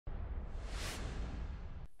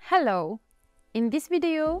Hello! In this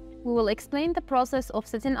video, we will explain the process of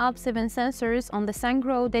setting up 7 sensors on the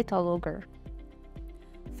Sungrow data logger.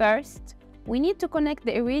 First, we need to connect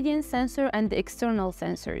the irradiance sensor and the external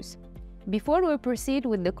sensors. Before we proceed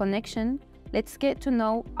with the connection, let's get to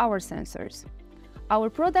know our sensors. Our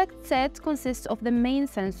product set consists of the main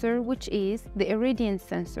sensor, which is the irradiance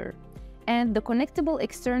sensor, and the connectable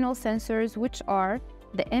external sensors, which are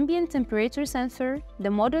the ambient temperature sensor,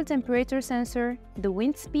 the model temperature sensor, the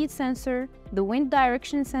wind speed sensor, the wind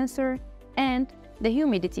direction sensor, and the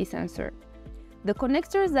humidity sensor. The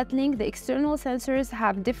connectors that link the external sensors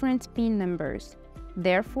have different pin numbers.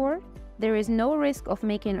 Therefore, there is no risk of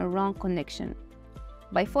making a wrong connection.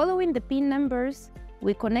 By following the pin numbers,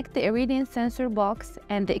 we connect the irradiance sensor box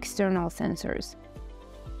and the external sensors.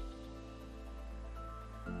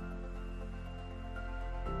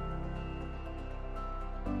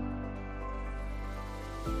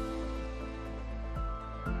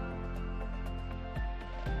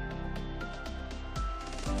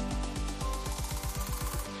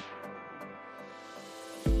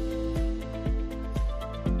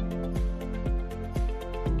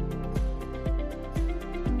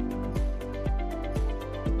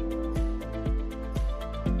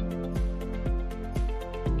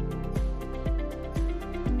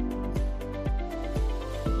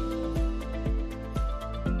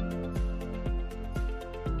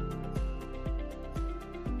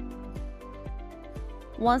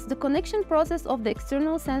 Once the connection process of the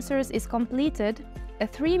external sensors is completed, a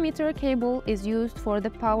 3-meter cable is used for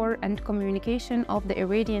the power and communication of the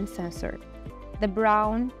irradiance sensor. The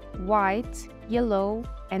brown, white, yellow,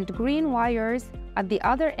 and green wires at the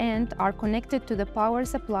other end are connected to the power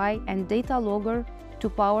supply and data logger to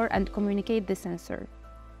power and communicate the sensor.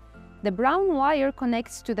 The brown wire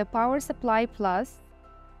connects to the power supply plus,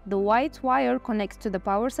 the white wire connects to the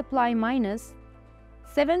power supply minus.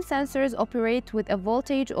 7 sensors operate with a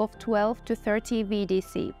voltage of 12 to 30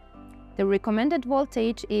 VDC. The recommended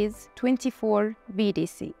voltage is 24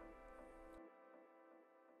 VDC.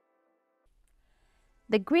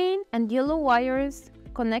 The green and yellow wires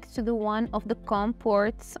connect to the one of the COM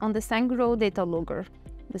ports on the Sungrow data logger.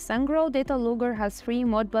 The Sungrow data logger has 3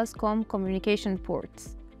 Modbus COM communication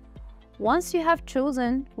ports. Once you have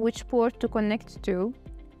chosen which port to connect to,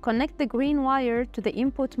 connect the green wire to the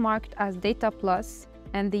input marked as data plus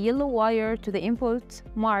and the yellow wire to the input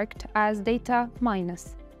marked as data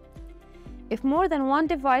minus. If more than one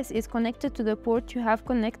device is connected to the port you have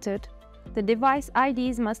connected, the device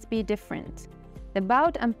IDs must be different. The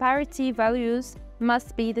baud and parity values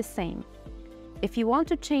must be the same. If you want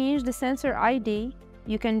to change the sensor ID,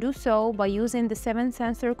 you can do so by using the 7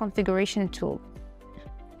 sensor configuration tool.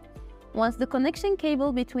 Once the connection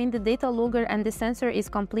cable between the data logger and the sensor is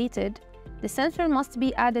completed, the sensor must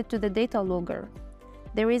be added to the data logger.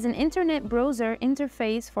 There is an internet browser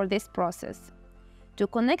interface for this process. To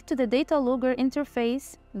connect to the data logger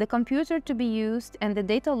interface, the computer to be used and the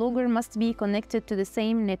data logger must be connected to the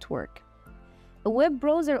same network. A web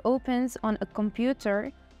browser opens on a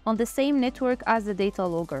computer on the same network as the data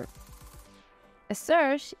logger. A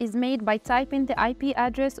search is made by typing the IP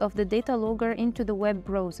address of the data logger into the web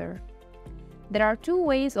browser. There are 2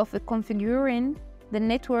 ways of configuring the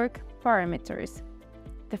network parameters.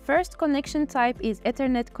 The first connection type is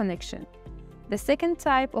Ethernet connection. The second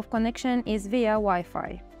type of connection is via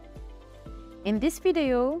Wi-Fi. In this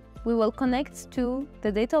video, we will connect to the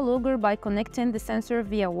data logger by connecting the sensor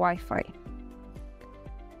via Wi-Fi.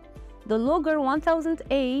 The logger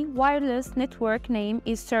 1000A wireless network name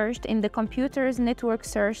is searched in the computer's network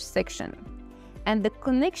search section, and the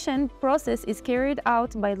connection process is carried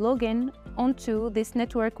out by logging onto this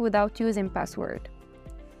network without using password.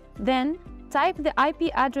 Then, type the IP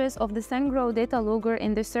address of the Sungrow data logger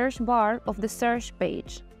in the search bar of the search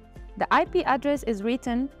page. The IP address is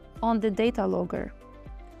written on the data logger.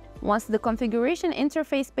 Once the configuration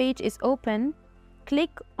interface page is open, click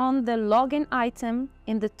on the login item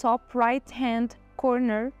in the top right-hand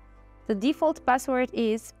corner. The default password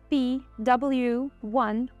is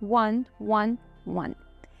PW1111,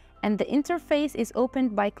 and the interface is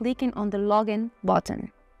opened by clicking on the login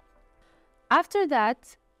button. After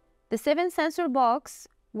that, the 7 sensor box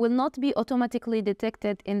will not be automatically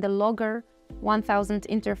detected in the logger 1000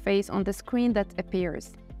 interface on the screen that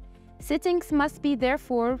appears. Settings must be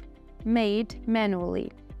therefore made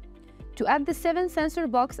manually. To add the 7 sensor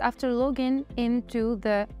box after login into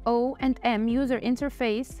the O&M user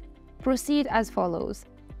interface, proceed as follows.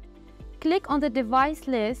 Click on the device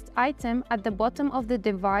list item at the bottom of the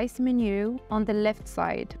device menu on the left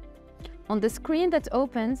side. On the screen that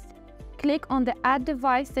opens, click on the Add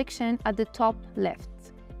Device section at the top left.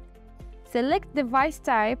 Select device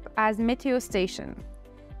type as Meteo Station.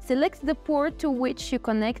 Select the port to which you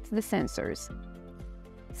connect the sensors.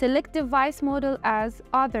 Select device model as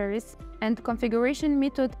Others and configuration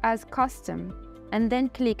method as Custom, and then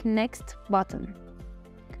click Next button.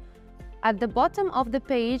 At the bottom of the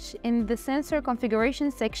page in the sensor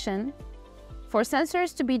configuration section, for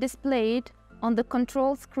sensors to be displayed on the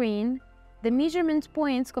control screen, the measurement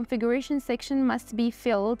points configuration section must be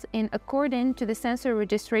filled in according to the sensor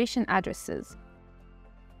registration addresses.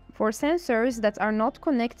 For sensors that are not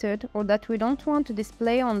connected or that we don't want to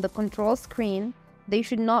display on the control screen, they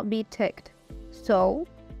should not be ticked, so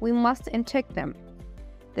we must untick them.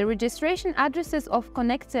 The registration addresses of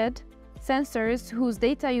connected sensors whose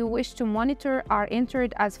data you wish to monitor are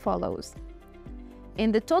entered as follows.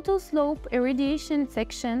 In the total slope irradiation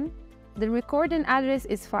section, the recording address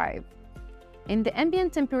is 5. In the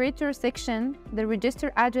ambient temperature section, the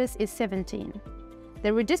register address is 17.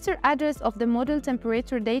 The register address of the model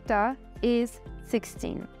temperature data is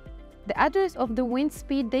 16. The address of the wind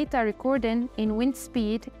speed data recording in wind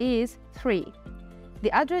speed is 3.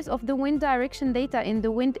 The address of the wind direction data in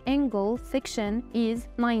the wind angle section is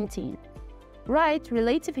 19. Write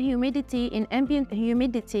relative humidity in ambient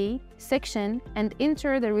humidity section and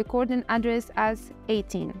enter the recording address as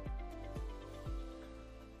 18.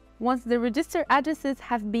 Once the register addresses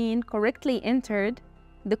have been correctly entered,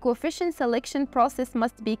 the coefficient selection process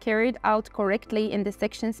must be carried out correctly in the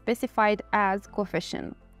section specified as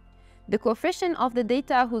coefficient. The coefficient of the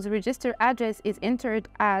data whose register address is entered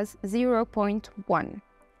as 0.1.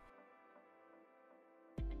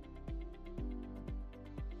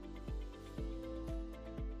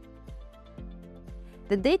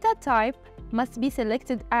 The data type must be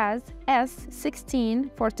selected as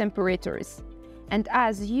S16 for temperatures and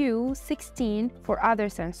as U16 for other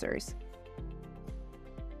sensors.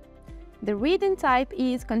 The reading type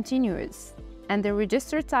is continuous and the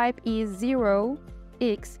register type is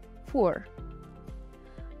 0x4.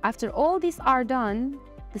 After all these are done,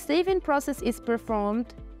 the saving process is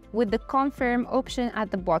performed with the Confirm option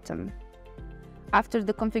at the bottom. After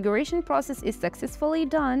the configuration process is successfully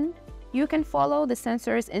done, you can follow the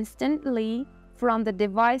sensors instantly from the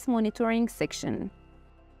device monitoring section.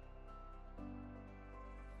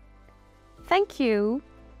 Thank you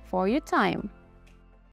for your time.